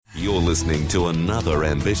You're listening to another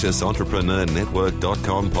Ambitious Entrepreneur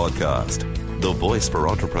Network.com podcast, the voice for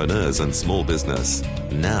entrepreneurs and small business.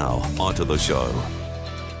 Now, onto the show.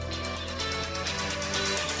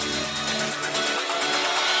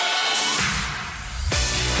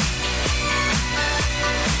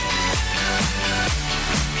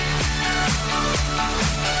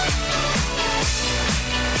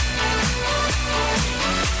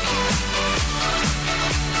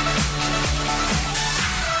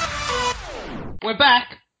 We're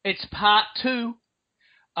back. It's part 2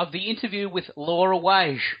 of the interview with Laura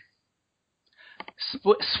WAAGE.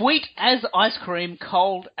 Sweet as ice cream,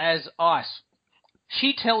 cold as ice.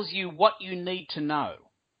 She tells you what you need to know,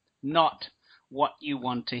 not what you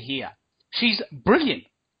want to hear. She's brilliant,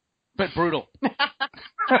 but brutal.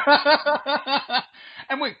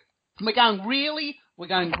 And we're going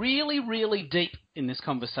really deep in this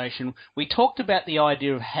conversation. We talked about the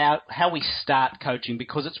idea of how we start coaching,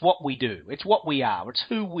 because it's what we do. It's what we are. It's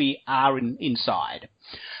who we are inside.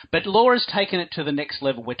 But Laura's taken it to the next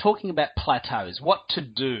level. We're talking about plateaus, what to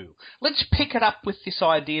do. Let's pick it up with this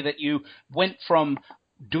idea that you went from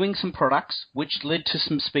doing some products, which led to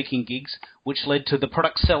some speaking gigs, which led to the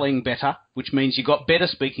product selling better, which means you got better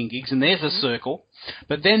speaking gigs, and there's a circle.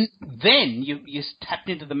 But then you tapped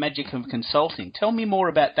into the magic of consulting. Tell me more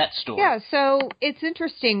about that story. Yeah, so it's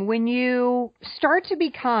interesting when you start to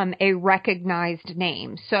become a recognized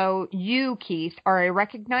name. So you, Keith, are a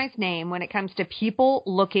recognized name when it comes to people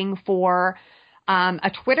looking for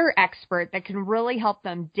a Twitter expert that can really help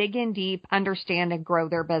them dig in deep, understand, and grow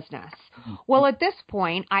their business. Well, at this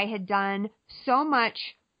point, I had done so much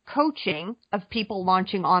coaching of people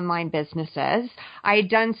launching online businesses. I had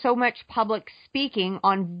done so much public speaking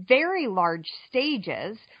on very large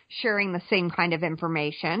stages, sharing the same kind of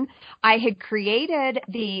information. I had created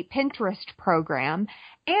the Pinterest program.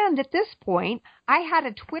 And at this point, I had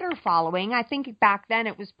a Twitter following. I think back then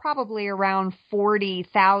it was probably around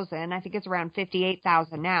 40,000. I think it's around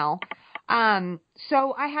 58,000 now.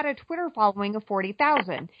 So I had a Twitter following of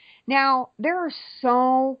 40,000. Now, there are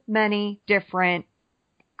so many different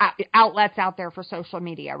outlets out there for social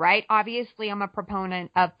media, right? Obviously, I'm a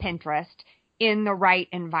proponent of Pinterest in the right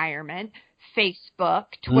environment, Facebook,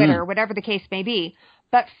 Twitter, whatever the case may be.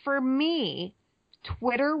 But for me,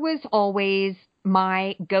 Twitter was always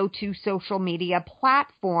my go-to social media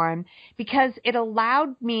platform because it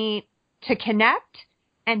allowed me to connect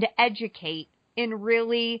and to educate in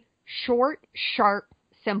really short, sharp,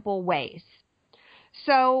 simple ways.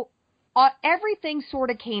 So everything sort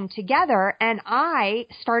of came together, and I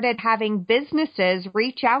started having businesses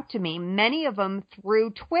reach out to me, many of them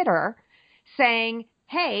through Twitter, saying,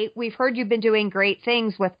 hey, we've heard you've been doing great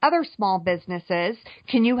things with other small businesses.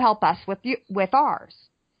 Can you help us with ours?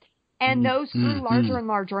 And those grew larger and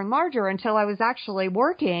larger and larger until I was actually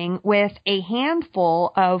working with a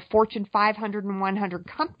handful of Fortune 500 and 100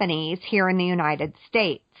 companies here in the United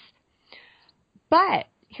States. But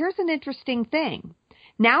here's an interesting thing.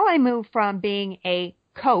 Now I move from being a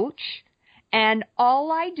coach, and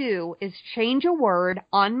all I do is change a word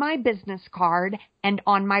on my business card and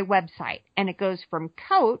on my website. And it goes from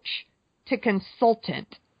coach to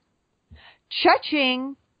consultant.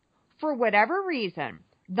 Cha-ching, for whatever reason,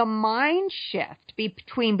 the mind shift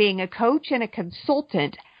between being a coach and a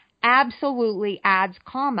consultant absolutely adds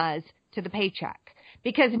commas to the paycheck,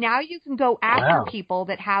 because now you can go after people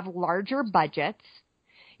that have larger budgets.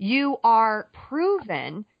 You are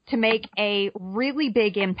proven to make a really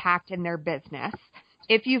big impact in their business.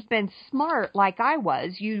 If you've been smart like I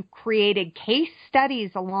was, you created case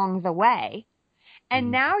studies along the way.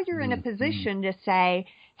 And now you're in a position to say,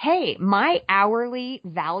 hey, my hourly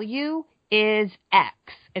value is X.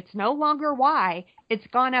 It's no longer Y. It's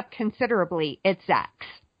gone up considerably. It's X.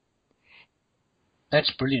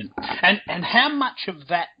 That's brilliant. And how much of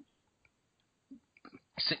that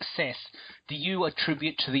success do you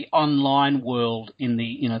attribute to the online world in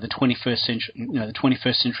the the 21st century, the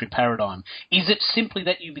 21st century paradigm? Is it simply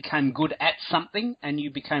that you became good at something and you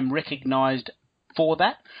became recognized for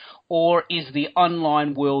that, or is the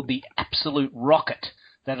online world the absolute rocket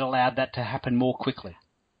that allowed that to happen more quickly?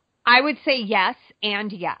 I would say yes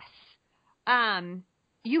and yes.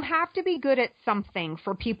 You have to be good at something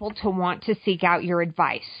for people to want to seek out your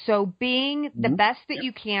advice. So being the best that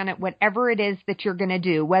you can at whatever it is that you're going to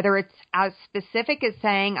do, whether it's as specific as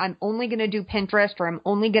saying, I'm only going to do Pinterest or I'm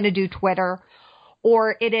only going to do Twitter,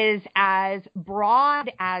 or it is as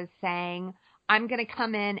broad as saying, I'm going to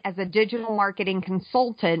come in as a digital marketing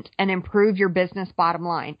consultant and improve your business bottom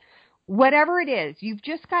line. Whatever it is, you've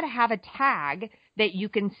just got to have a tag that you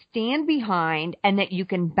can stand behind and that you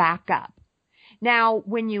can back up. Now,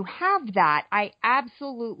 when you have that, I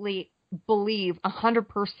absolutely believe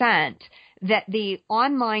 100% that the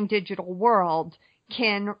online digital world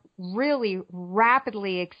can really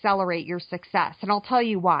rapidly accelerate your success. And I'll tell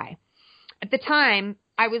you why. At the time,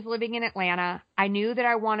 I was living in Atlanta. I knew that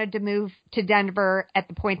I wanted to move to Denver at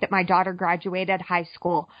the point that my daughter graduated high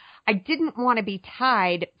school. I didn't want to be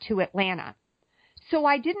tied to Atlanta. So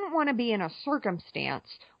I didn't want to be in a circumstance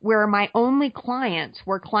where my only clients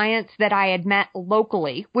were clients that I had met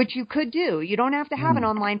locally, which you could do. You don't have to have an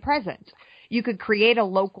online presence. You could create a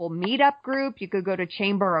local meetup group. You could go to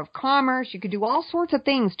Chamber of Commerce. You could do all sorts of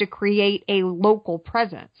things to create a local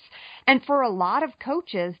presence. And for a lot of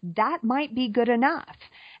coaches, that might be good enough.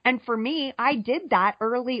 And for me, I did that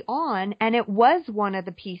early on, and it was one of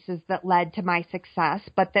the pieces that led to my success,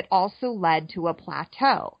 but that also led to a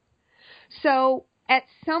plateau. So at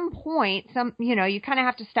some point, you kind of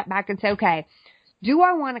have to step back and say, okay, do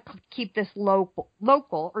I want to keep this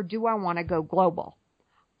local or do I want to go global?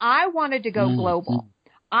 I wanted to go global.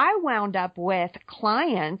 I wound up with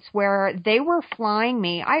clients where they were flying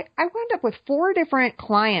me. I wound up with 4 different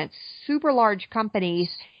clients, super large companies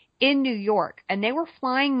in New York, and they were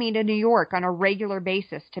flying me to New York on a regular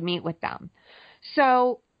basis to meet with them.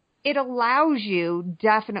 So it allows you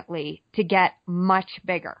definitely to get much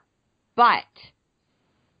bigger. But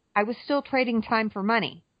I was still trading time for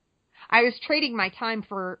money. I was trading my time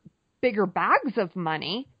for bigger bags of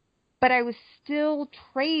money, but I was still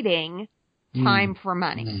trading time for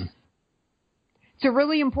money. It's a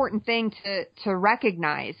really important thing to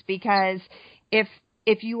recognize, because if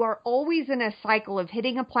you are always in a cycle of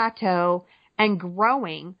hitting a plateau and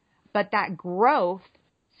growing, but that growth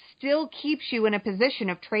still keeps you in a position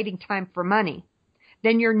of trading time for money,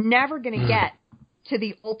 then you're never going to get to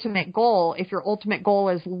the ultimate goal if your ultimate goal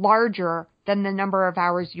is larger than the number of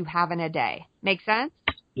hours you have in a day. Make sense?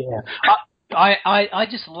 Yeah. I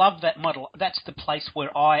just love that model. That's the place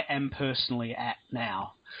where I am personally at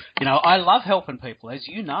now. I love helping people. As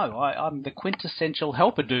you know, I'm the quintessential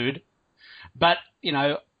helper dude. But,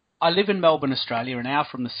 I live in Melbourne, Australia, an hour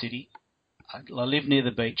from the city. I live near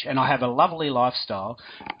the beach, and I have a lovely lifestyle.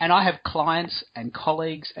 And I have clients and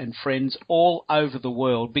colleagues and friends all over the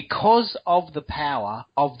world because of the power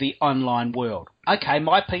of the online world. Okay,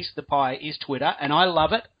 my piece of the pie is Twitter, and I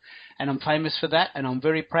love it, and I'm famous for that, and I'm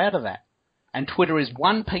very proud of that. And Twitter is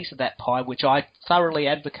one piece of that pie which I thoroughly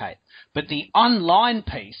advocate. But the online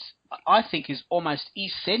piece, I think, is almost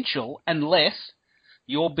essential unless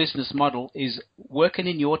your business model is working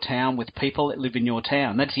in your town with people that live in your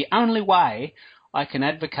town. That's the only way I can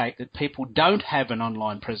advocate that people don't have an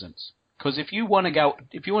online presence. Because if you want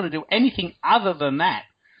to do anything other than that,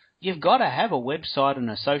 you've got to have a website and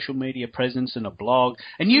a social media presence and a blog.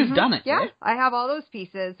 And you've done it. Yeah, I have all those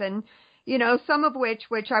pieces, and some of which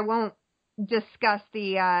I won't discuss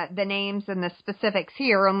the names and the specifics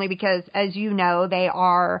here, only because, as you know, they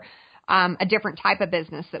are a different type of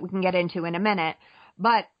business that we can get into in a minute.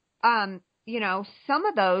 But, some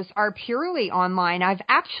of those are purely online. I've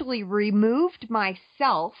actually removed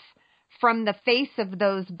myself from the face of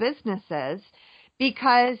those businesses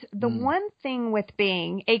because the one thing with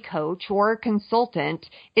being a coach or a consultant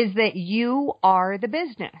is that you are the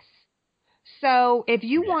business. So if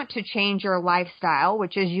you want to change your lifestyle,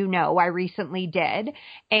 which, as you know, I recently did,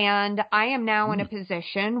 and I am now in a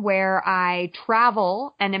position where I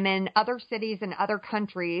travel and am in other cities and other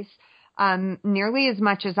countries nearly as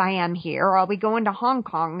much as I am here. I'll be going to Hong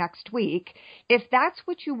Kong next week. If that's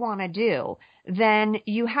what you want to do, then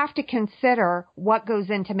you have to consider what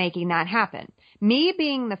goes into making that happen. Me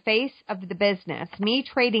being the face of the business, me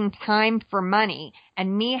trading time for money,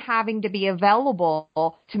 and me having to be available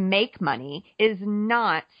to make money is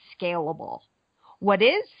not scalable. What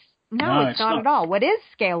is? No, it's not at all. What is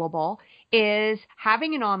scalable is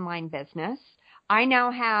having an online business. I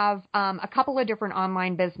now have a couple of different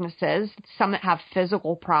online businesses, some that have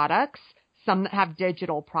physical products, some that have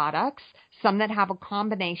digital products, some that have a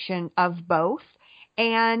combination of both.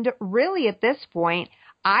 And really at this point,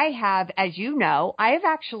 I have, as you know, I have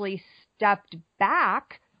actually stepped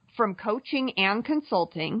back from coaching and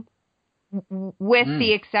consulting, with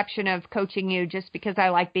the exception of coaching you just because I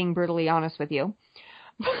like being brutally honest with you.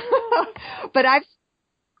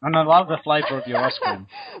 And I love the flavor of your ice cream.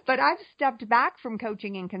 But I've stepped back from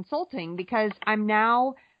coaching and consulting because I'm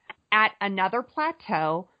now at another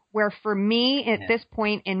plateau where, for me, at this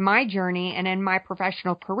point in my journey and in my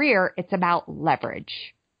professional career, it's about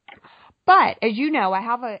leverage. But as you know, I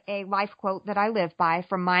have a life quote that I live by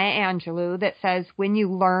from Maya Angelou that says, when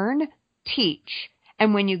you learn, teach,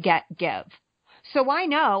 and when you get, give. So I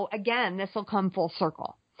know, again, this will come full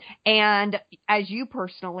circle. And as you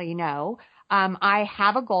personally know, I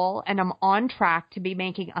have a goal, and I'm on track to be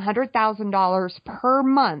making $100,000 per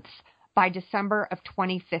month by December of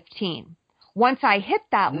 2015. Once I hit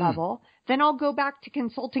that level, then I'll go back to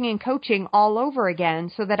consulting and coaching all over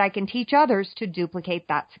again so that I can teach others to duplicate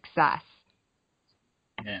that success.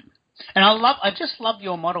 Yeah. And I just love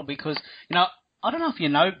your model because, I don't know if you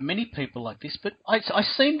know many people like this, but I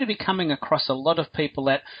seem to be coming across a lot of people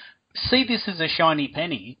that see this as a shiny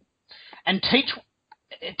penny and teach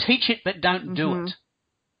it but don't do it.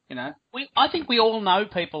 I think we all know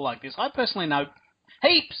people like this. I personally know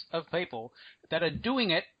heaps of people that are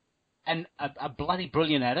doing it and are bloody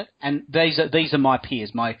brilliant at it, and these are my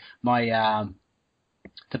peers,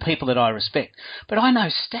 the people that I respect. But I know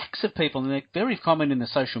stacks of people, and they're very common in the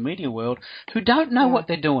social media world, who don't know what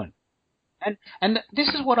they're doing. And this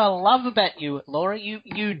is what I love about you, Laura. You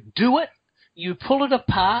do it, you pull it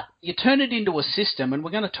apart, you turn it into a system, and we're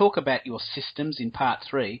going to talk about your systems in part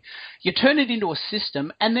 3. You turn it into a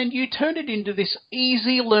system, and then you turn it into this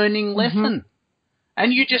easy learning lesson,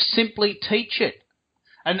 and you just simply teach it.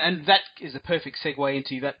 And that is a perfect segue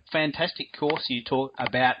into that fantastic course you taught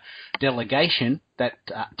about delegation, that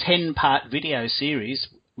 10-part video series,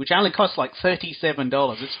 which only costs like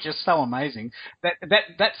 $37. It's just so amazing.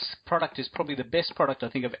 That product is probably the best product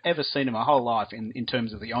I think I've ever seen in my whole life in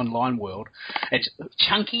terms of the online world. It's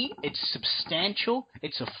chunky, it's substantial,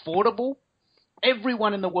 it's affordable.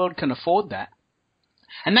 Everyone in the world can afford that.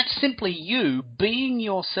 And that's simply you being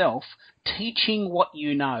yourself, teaching what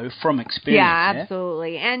you know from experience. Yeah,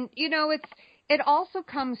 absolutely. And, it also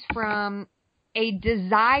comes from a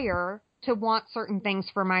desire to want certain things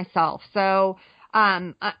for myself. So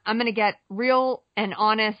I'm going to get real and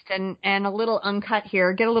honest and a little uncut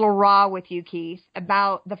here, get a little raw with you, Keith,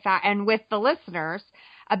 about the fact, and with the listeners,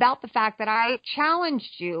 about the fact that I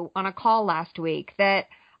challenged you on a call last week that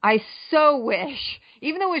I so wish,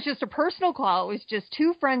 even though it was just a personal call, it was just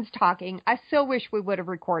two friends talking, I so wish we would have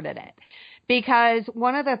recorded it. Because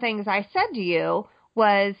one of the things I said to you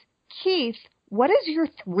was, Keith, what is your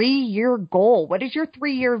 3-year goal? What is your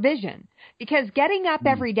 3-year vision? Because getting up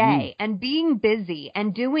every day and being busy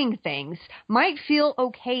and doing things might feel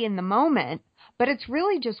okay in the moment, but it's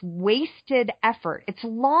really just wasted effort. It's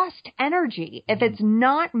lost energy if it's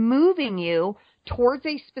not moving you towards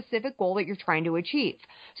a specific goal that you're trying to achieve.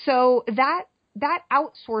 So that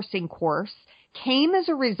outsourcing course came as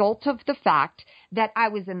a result of the fact that I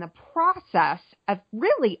was in the process of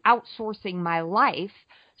really outsourcing my life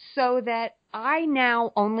so that I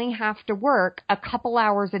now only have to work a couple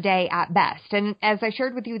hours a day at best. And as I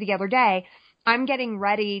shared with you the other day, I'm getting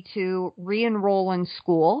ready to re-enroll in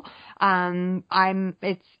school.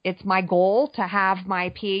 It's my goal to have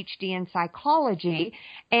my PhD in psychology,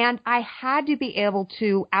 and I had to be able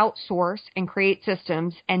to outsource and create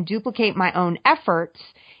systems and duplicate my own efforts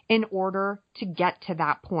in order to get to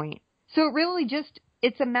that point. So it really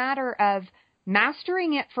it's a matter of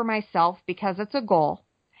mastering it for myself because it's a goal,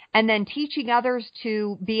 and then teaching others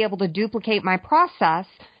to be able to duplicate my process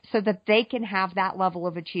so that they can have that level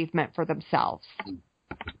of achievement for themselves.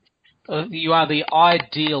 You are the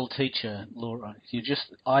ideal teacher, Laura. You're just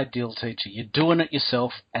the ideal teacher. You're doing it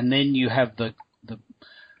yourself, and then you have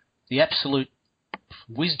the absolute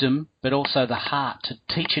wisdom, but also the heart to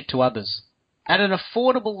teach it to others at an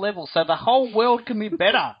affordable level so the whole world can be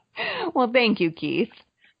better. Well, thank you, Keith.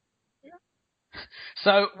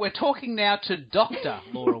 So we're talking now to Dr.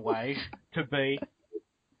 Laura WAAGE to be,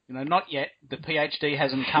 not yet. The PhD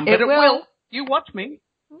hasn't come, but it will. You watch me.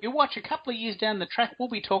 You watch a couple of years down the track, we'll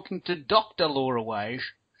be talking to Dr. Laura WAAGE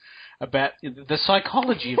about the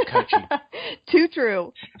psychology of coaching. Too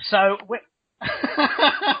true. So we're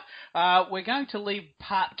going to leave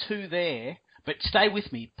part 2 there, but stay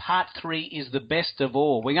with me. Part 3 is the best of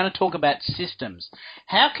all. We're going to talk about systems.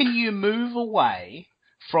 How can you move away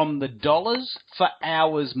from the dollars for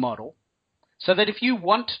hours model so that if you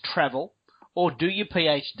want to travel or do your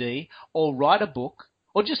PhD or write a book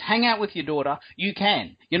or just hang out with your daughter, you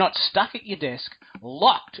can. You're not stuck at your desk,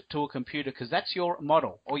 locked to a computer because that's your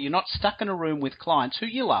model, or you're not stuck in a room with clients who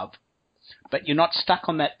you love, but you're not stuck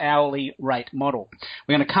on that hourly rate model.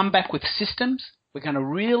 We're going to come back with systems. We're going to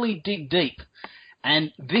really dig deep,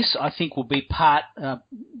 and this, I think, will be part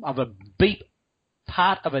of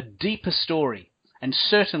a deeper story, and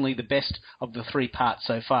certainly the best of the 3 parts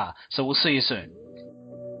so far. So we'll see you soon.